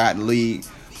outside the league.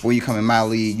 Before you come in my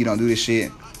league, you don't do this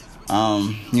shit.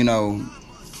 You know,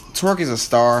 Twerk is a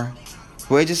star,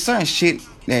 but it's just certain shit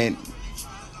that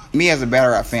me as a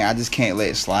battle rap fan, I just can't let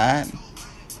it slide.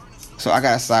 So I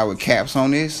gotta side with Caps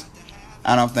on this.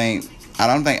 I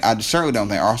I certainly don't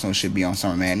think Arsenal should be on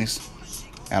Summer Madness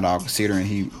at all,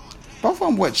 considering both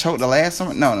of them choked the last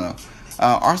summer. No.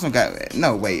 Arsenal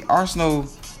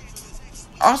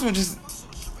just.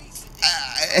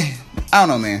 I don't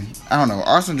know, man. I don't know.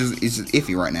 Arsenal is just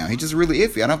iffy right now. He's just really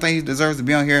iffy. I don't think he deserves to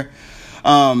be on here.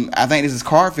 I think this is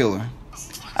card filler.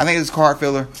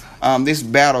 This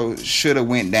battle should have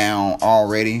went down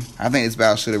already. I think this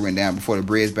battle should have went down before the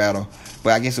Bridge battle,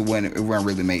 but I guess it wouldn't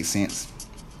really make sense.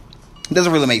 It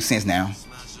doesn't really make sense now.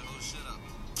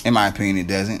 In my opinion, it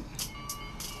doesn't.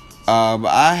 But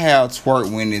I have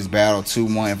Twerk win this battle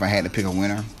 2-1 if I had to pick a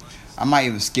winner. I might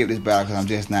even skip this battle because I'm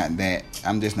just not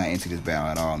into this battle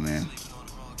at all, man.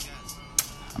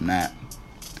 I'm not.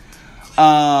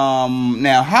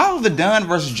 Now, Hollow the Dunn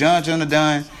versus John the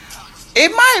Dunn. It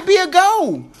might be a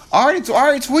go. I already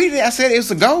tweeted it. I said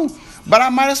it's a go, but I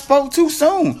might have spoke too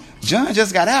soon. John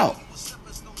just got out,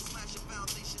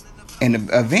 and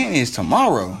the event is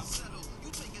tomorrow.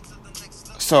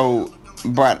 So,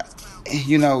 but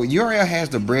URL has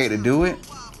the bread to do it.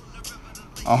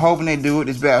 I'm hoping they do it.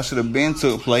 This battle should have been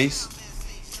took place.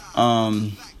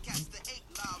 John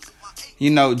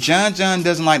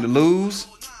doesn't like to lose.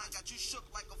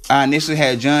 I initially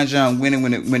had John winning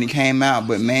when it came out,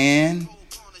 but man,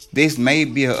 this may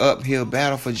be an uphill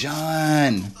battle for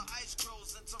John.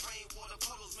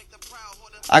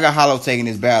 I got Hollow taking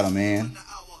this battle, man.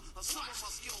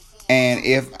 And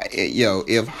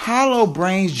if Hollow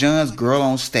brings John's girl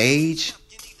on stage,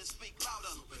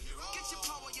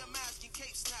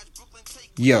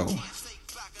 bruh.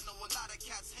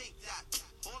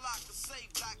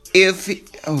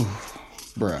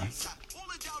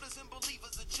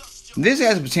 This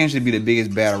has the potential to be the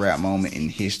biggest battle rap moment in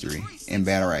history.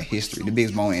 The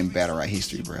biggest moment in battle rap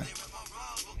history, bruh.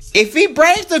 If he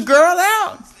brings the girl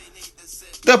out,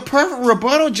 the perfect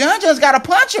rebuttal, John just got to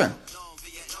punch her.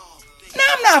 Now,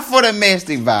 I'm not for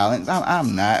domestic violence.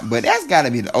 I'm not. But that's got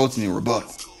to be the ultimate rebuttal.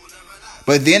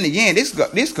 But then again,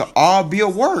 this could all be a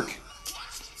work.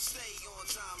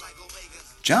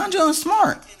 John's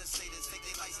smart.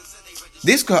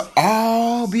 This could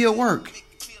all be a work.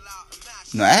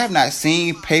 No, I have not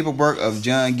seen paperwork of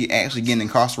John actually getting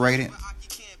incarcerated.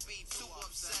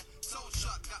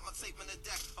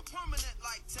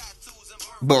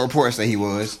 But reports say he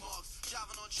was.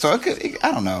 So I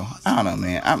don't know.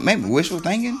 Man. Maybe wishful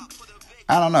thinking.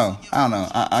 I don't know.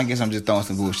 I guess I'm just throwing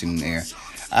some bullshit in the air.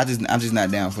 I'm just not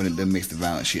down for the mixed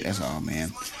violence shit. That's all,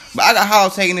 man. But I got Hollow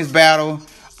taking this battle.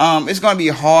 It's gonna be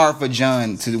hard for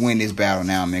John to win this battle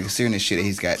now, man. Considering the shit that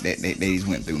he's got that he's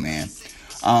went through, man.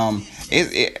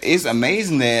 It's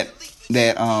amazing that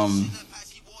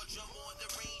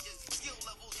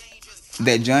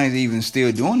John is even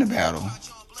still doing the battle.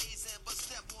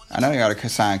 I know he got to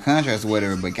sign contracts or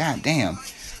whatever, but goddamn,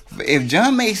 if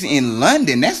John makes it in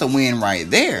London, that's a win right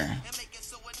there.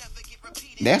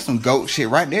 That's some GOAT shit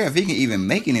right there. If he can even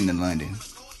make it into London.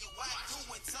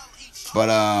 But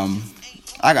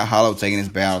I got Hollow taking this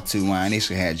battle 2-1. I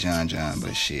initially had John,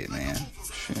 but shit, man.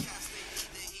 Shit.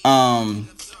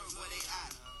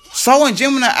 So in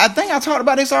Gemini, I think I talked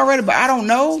about this already, but I don't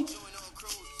know.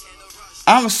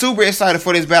 I'm super excited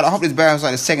for this battle. I hope this battle is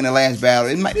like the second to last battle.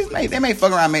 They may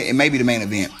fuck around. It may be the main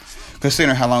event,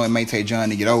 considering how long it may take John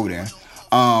to get over there.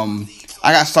 I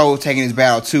got Soul taking this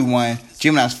battle 2-1.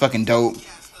 Gemini's fucking dope.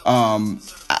 I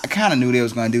kind of knew they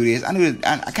was gonna do this. I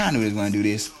kind of knew they was gonna do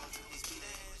this.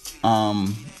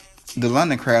 The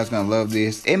London crowd's gonna love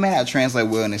this. It may not translate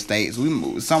well in the States.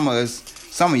 Some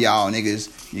of y'all niggas,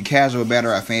 you casual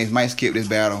battle rap fans, might skip this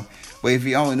battle. But if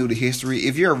you only knew the history,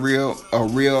 if you're a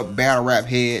real battle rap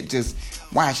head, just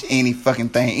watch any fucking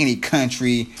thing, any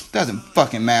country, doesn't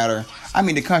fucking matter. I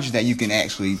mean, the countries that you can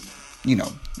actually,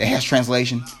 that has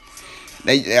translation,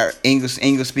 they are English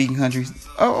speaking countries,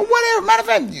 or whatever. Matter of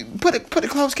fact, put a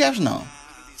closed caption on,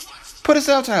 put a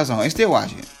subtitles on, and still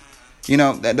watch it.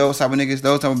 Those type of niggas,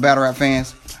 those type of battle rap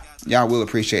fans, y'all will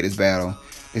appreciate this battle.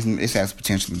 This has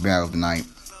potential to be battle of the night.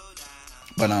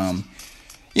 But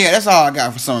yeah, that's all I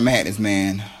got for Summer Madness,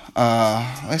 man.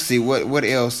 Let's see what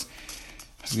else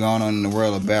is going on in the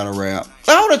world of battle rap.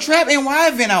 Oh, the Trap NY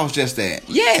event I was just at.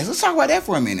 Yes, let's talk about that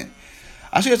for a minute.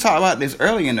 I should have talked about this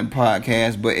earlier in the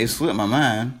podcast, but it slipped my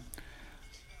mind.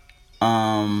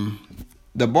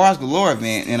 The Bars Galore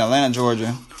event in Atlanta,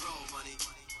 Georgia.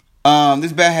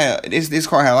 This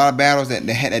card had a lot of battles that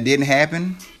didn't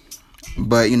happen,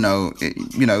 but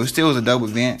it still was a dope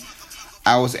event.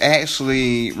 I was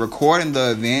actually recording the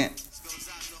event,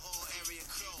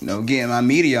 getting my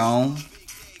media on.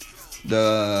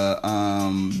 The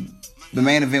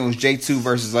main event was J2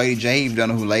 versus Lady J. If you don't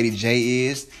know who Lady J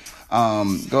is,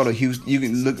 Go to Houston. You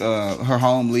can look her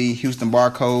home league, Houston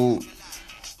Barcode,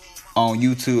 on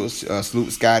YouTube.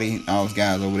 Salute Scotty, all those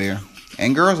guys over there,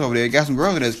 and girls over there. Got some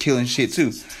girls that's killing shit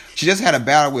too. She just had a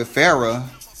battle with Farrah.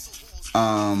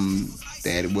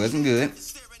 That it wasn't good,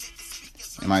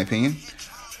 in my opinion.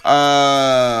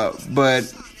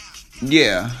 But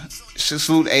yeah,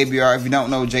 salute ABR. If you don't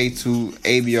know J2,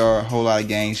 ABR, whole lot of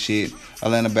gang shit.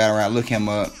 Atlanta Battle Rap, look him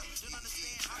up.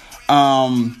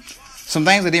 Some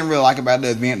things I didn't really like about the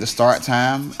event, the start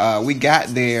time. We got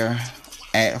there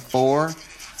at 4.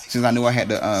 Since I knew I had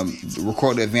to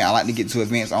record the event, I like to get to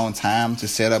events on time to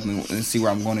set up and see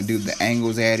where I'm going to do the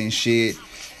angles at and shit,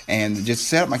 and just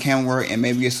set up my camera work and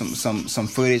maybe get some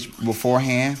footage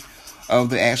beforehand of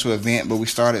the actual event. But we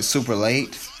started super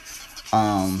late.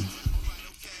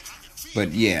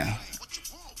 But yeah,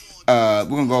 we're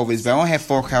gonna go over this battle. I only had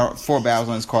four battles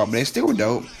on this card, but they still were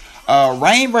dope.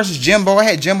 Rain versus Jimbo. I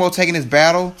had Jimbo taking this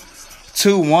battle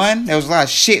 2-1. There was a lot of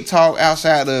shit talk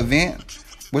outside the event,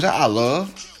 which I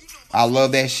love. I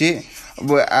love that shit.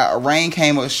 But Rain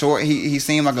came up short. He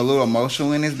seemed like a little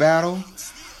emotional in this battle.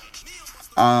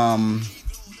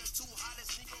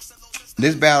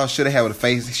 This battle should have had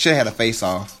a face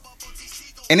off.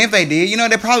 And if they did,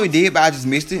 they probably did, but I just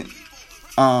missed it.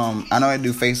 I know they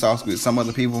do face offs with some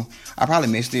other people. I probably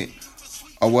missed it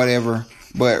or whatever.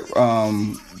 But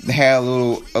they had a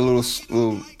little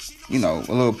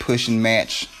pushing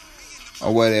match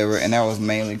or whatever, and that was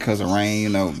mainly because of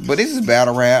Rain, But this is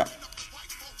battle rap.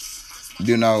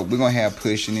 We're gonna have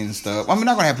pushing and stuff. I mean,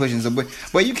 not gonna have pushing and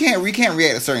stuff, but we can't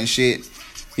react to certain shit.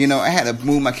 I had to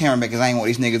move my camera back because I ain't want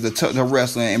these niggas to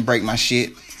wrestle and break my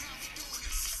shit.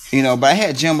 But I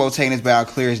had Jimbo taking this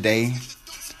battle clear as day.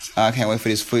 I can't wait for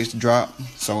this footage to drop.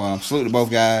 So salute to both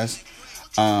guys.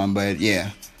 But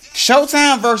yeah,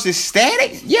 Showtime versus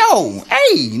Static. Yo,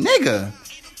 hey nigga,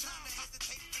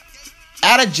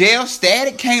 out of jail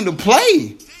Static came to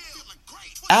play.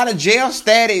 Out of jail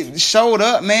Static showed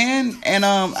up, man, and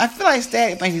I feel like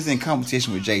Static think he's in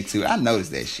competition with J2. I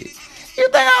noticed that shit. You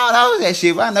think I don't know that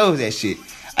shit, but I know that shit.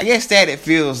 I guess Static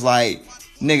feels like,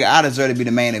 nigga, I deserve to be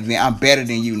the main event. I'm better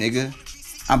than you, nigga.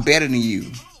 I'm better than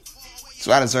you.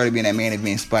 So I deserve to be in that main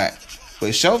event spot. But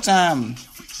Showtime,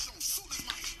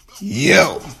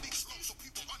 yo,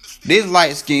 this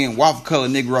light-skinned,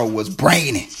 waffle-colored Negro was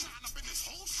bringing it.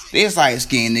 This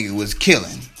light-skinned nigga was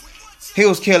killing. He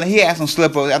was killing. He had some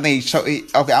slip-ups. I think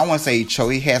I want to say he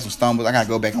choked. He had some stumbles. I got to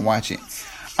go back and watch it.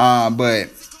 But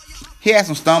he had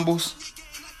some stumbles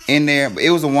in there. But it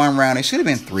was a 1 round. It should have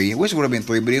been 3. I wish it would have been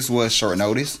 3, but this was short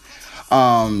notice.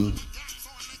 Now,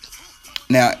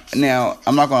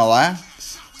 I'm not going to lie.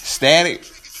 Static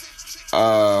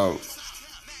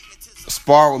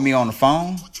sparred with me on the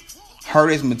phone. Heard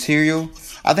his material.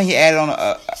 I think he added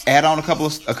on a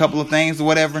couple of things or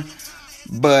whatever.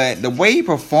 But the way he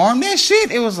performed that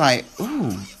shit, it was like,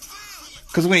 ooh.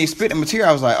 Because when he spit the material,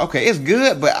 I was like, okay, it's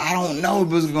good, but I don't know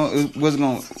if it was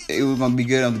gonna be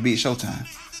good enough to beat Showtime.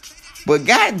 But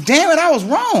god damn it, I was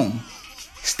wrong.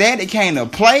 Static came to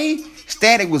play.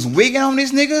 Static was wigging on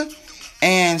this nigga,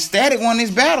 and Static won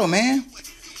this battle, man.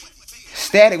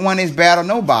 Static won this battle.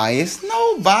 No bias.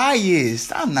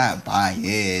 I'm not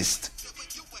biased.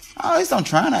 At least I'm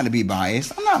trying not to be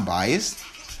biased. I'm not biased.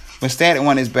 But Static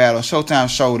won this battle. Showtime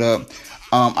showed up.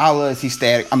 I love to see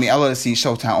Static. I love to see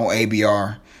Showtime on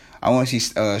ABR. I want to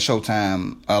see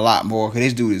Showtime a lot more because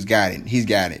this dude has got it. He's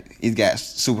got it. He's got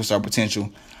superstar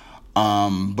potential.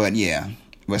 But yeah.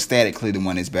 But Static clearly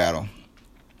won this battle.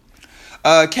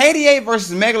 KDA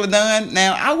versus Megalodon.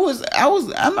 Now I'm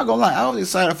not gonna lie, I was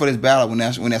excited for this battle when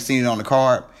I seen it on the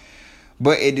card.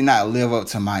 But it did not live up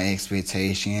to my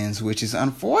expectations, which is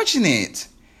unfortunate.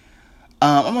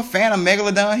 I'm a fan of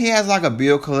Megalodon. He has like a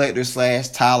bill collector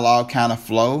 / Ty Law kind of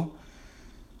flow.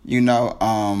 I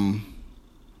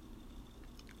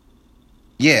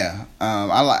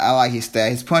like his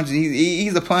style. His punches.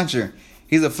 He's a puncher.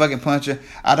 He's a fucking puncher.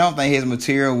 I don't think his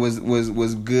material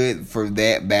was good for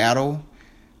that battle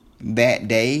that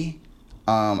day.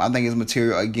 I think his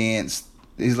material against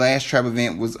his last trap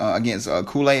event was against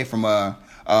Kool-Aid from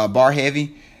Bar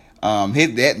Heavy.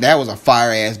 That was a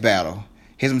fire ass battle.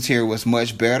 His material was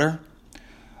much better.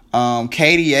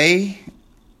 KDA,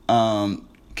 I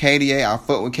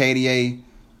fuck with KDA,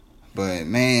 but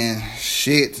man,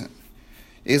 shit,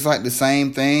 it's like the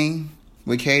same thing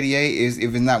with KDA. Is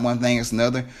if it's not one thing, it's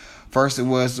another. First, it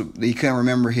was he couldn't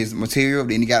remember his material.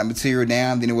 Then he got the material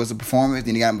down. Then it was a performance.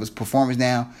 Then he got his performance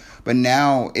down. But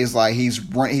now it's like he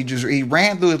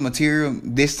ran through his material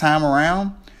this time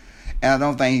around, and I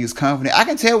don't think he was confident. I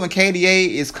can tell when KDA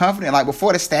is confident. Like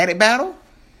before the Static battle,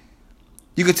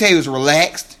 you could tell he was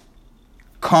relaxed.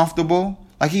 comfortable.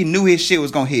 Like, he knew his shit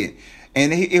was gonna hit.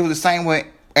 And it was the same way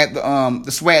at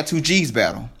the Swag 2G's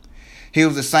battle. He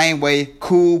was the same way,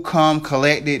 cool, calm,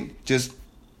 collected, just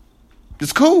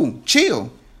cool,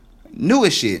 chill, knew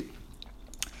his shit.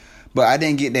 But I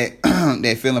didn't get that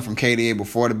that feeling from KDA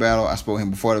before the battle. I spoke to him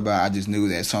before the battle. I just knew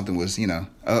that something was,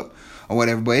 up or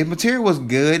whatever. But his material was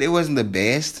good. It wasn't the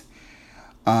best.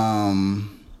 I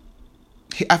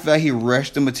feel like he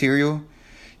rushed the material.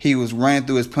 He was running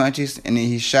through his punches, and then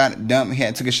he took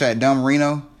a shot at Dumb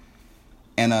Reno,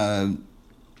 and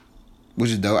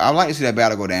which is dope. I'd like to see that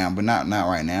battle go down, but not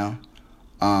right now.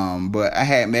 But I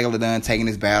had Megalodon taking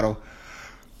this battle.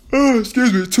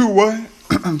 2-1.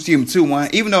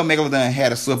 2-1. Even though Megalodon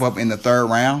had a slip up in the third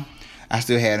round, I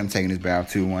still had him taking this battle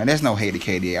 2-1. There's no hate to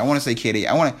KDA. I want to say KDA.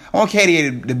 I want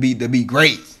KDA to be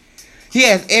great. He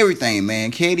has everything,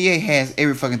 man. KDA has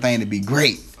every fucking thing to be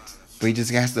great, but he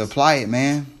just has to apply it,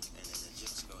 man.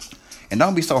 And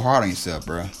don't be so hard on yourself,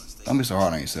 bro. Don't be so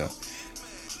hard on yourself.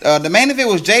 The main event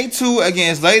was J2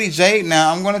 against Lady J.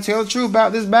 Now, I'm going to tell the truth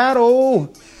about this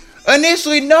battle.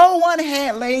 Initially, no one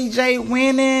had Lady J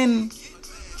winning.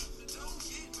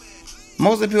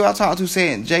 Most of the people I talked to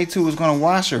said J2 was going to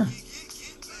wash her.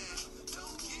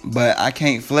 But I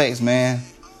can't flex, man.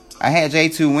 I had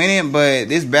J2 winning, but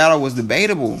this battle was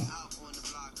debatable.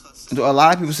 A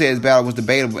lot of people said this battle was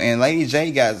debatable, and Lady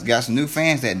J got some new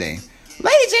fans that day.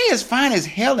 Lady J is fine as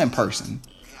hell in person.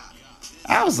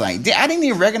 I was like, I didn't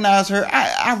even recognize her.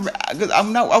 I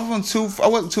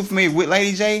wasn't too familiar with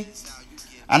Lady J.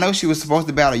 I know she was supposed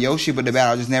to battle Yoshi, but the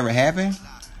battle just never happened.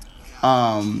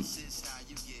 I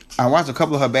watched a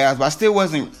couple of her battles, but I still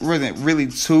wasn't really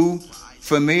too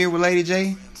familiar with Lady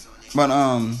J. But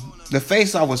the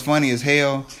face-off was funny as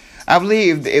hell. I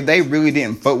believe if they really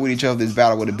didn't fuck with each other, this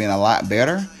battle would have been a lot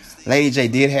better. Lady J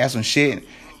did have some shit,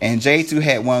 and J2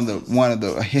 had one of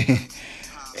the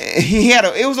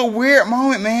it was a weird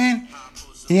moment, man.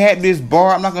 He had this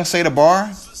bar. I'm not gonna say the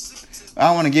bar. I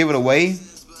don't want to give it away.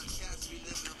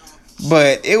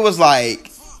 But it was like,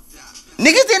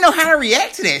 niggas didn't know how to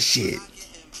react to that shit.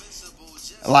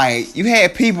 Like, you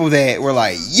had people that were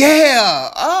like,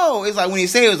 yeah, oh. It's like when he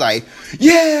said it, was like,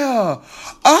 yeah,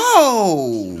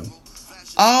 oh.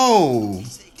 I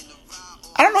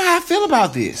don't know how I feel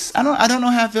about this. I don't know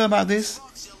how I feel about this.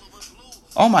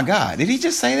 Oh my God, did he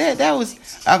just say that?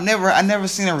 I've never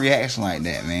seen a reaction like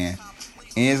that, man.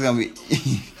 And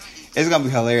it's gonna be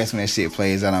hilarious when that shit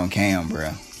plays out on cam,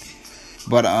 bro.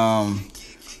 But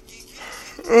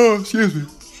excuse me.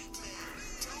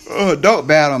 Dope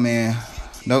battle, man.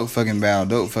 Dope fucking battle.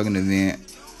 Dope fucking event.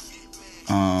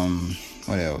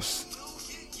 What else?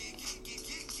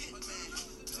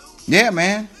 Yeah,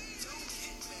 man.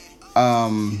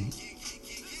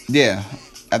 Yeah.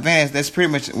 I think that's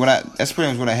pretty much what I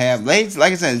have. Like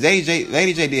I said,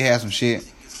 Lady J did have some shit.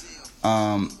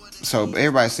 So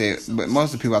everybody said, but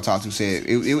most of the people I talked to said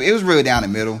it was really down the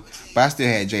middle. But I still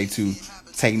had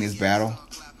J2 taking this battle.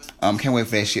 Can't wait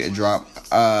for that shit to drop.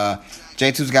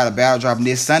 J2's got a battle dropping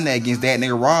this Sunday against that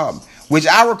nigga Rob, which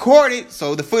I recorded.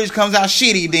 So the footage comes out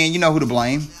shitty, then you know who to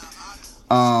blame.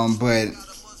 But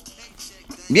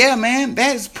yeah, man,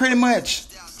 that's pretty much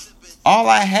all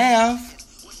I have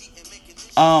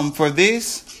for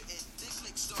this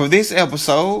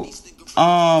episode.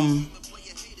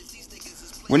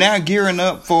 We're now gearing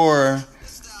up for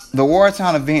the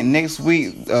Wartown event next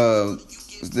week, the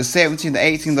 17th to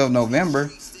 18th of November.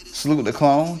 Salute the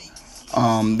Clone.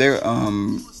 Their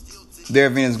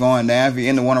event is going down. If you're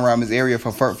in the Warner Robins area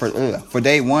for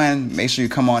day one, make sure you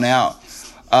come on out.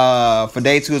 For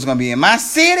day two, it's gonna be in my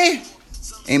city,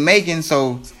 in Macon.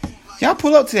 So y'all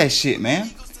pull up to that shit, man.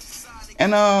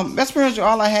 And that's pretty much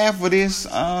all I have for this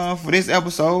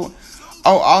episode.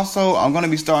 Oh, also, I'm gonna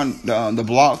be starting the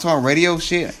Blog Talk Radio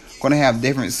shit. Gonna have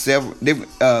several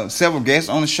guests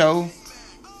on the show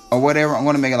or whatever. I'm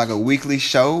gonna make it like a weekly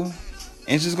show.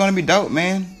 It's just gonna be dope,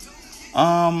 man.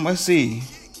 Let's see.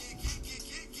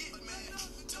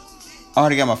 I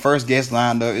already got my first guest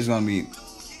lined up. It's gonna be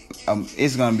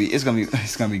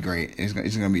great.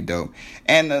 It's gonna be dope.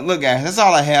 And look, guys, that's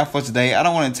all I have for today. I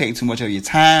don't want to take too much of your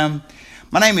time.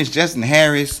 My name is Justin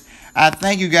Harris. I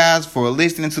thank you guys for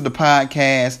listening to the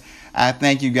podcast. I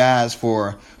thank you guys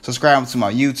for subscribing to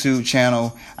my YouTube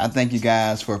channel. I thank you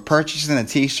guys for purchasing a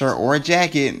t-shirt or a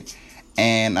jacket.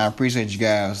 And I appreciate you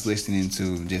guys listening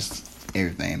to just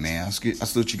everything, man. I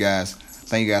salute you guys.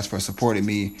 Thank you guys for supporting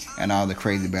me and all the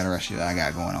crazy battle shit I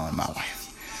got going on in my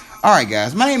life. Alright,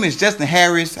 guys. My name is Justin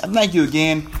Harris. I thank you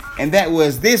again. And that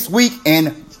was This Week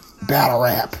in Battle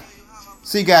Rap.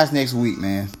 See you guys next week,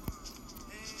 man.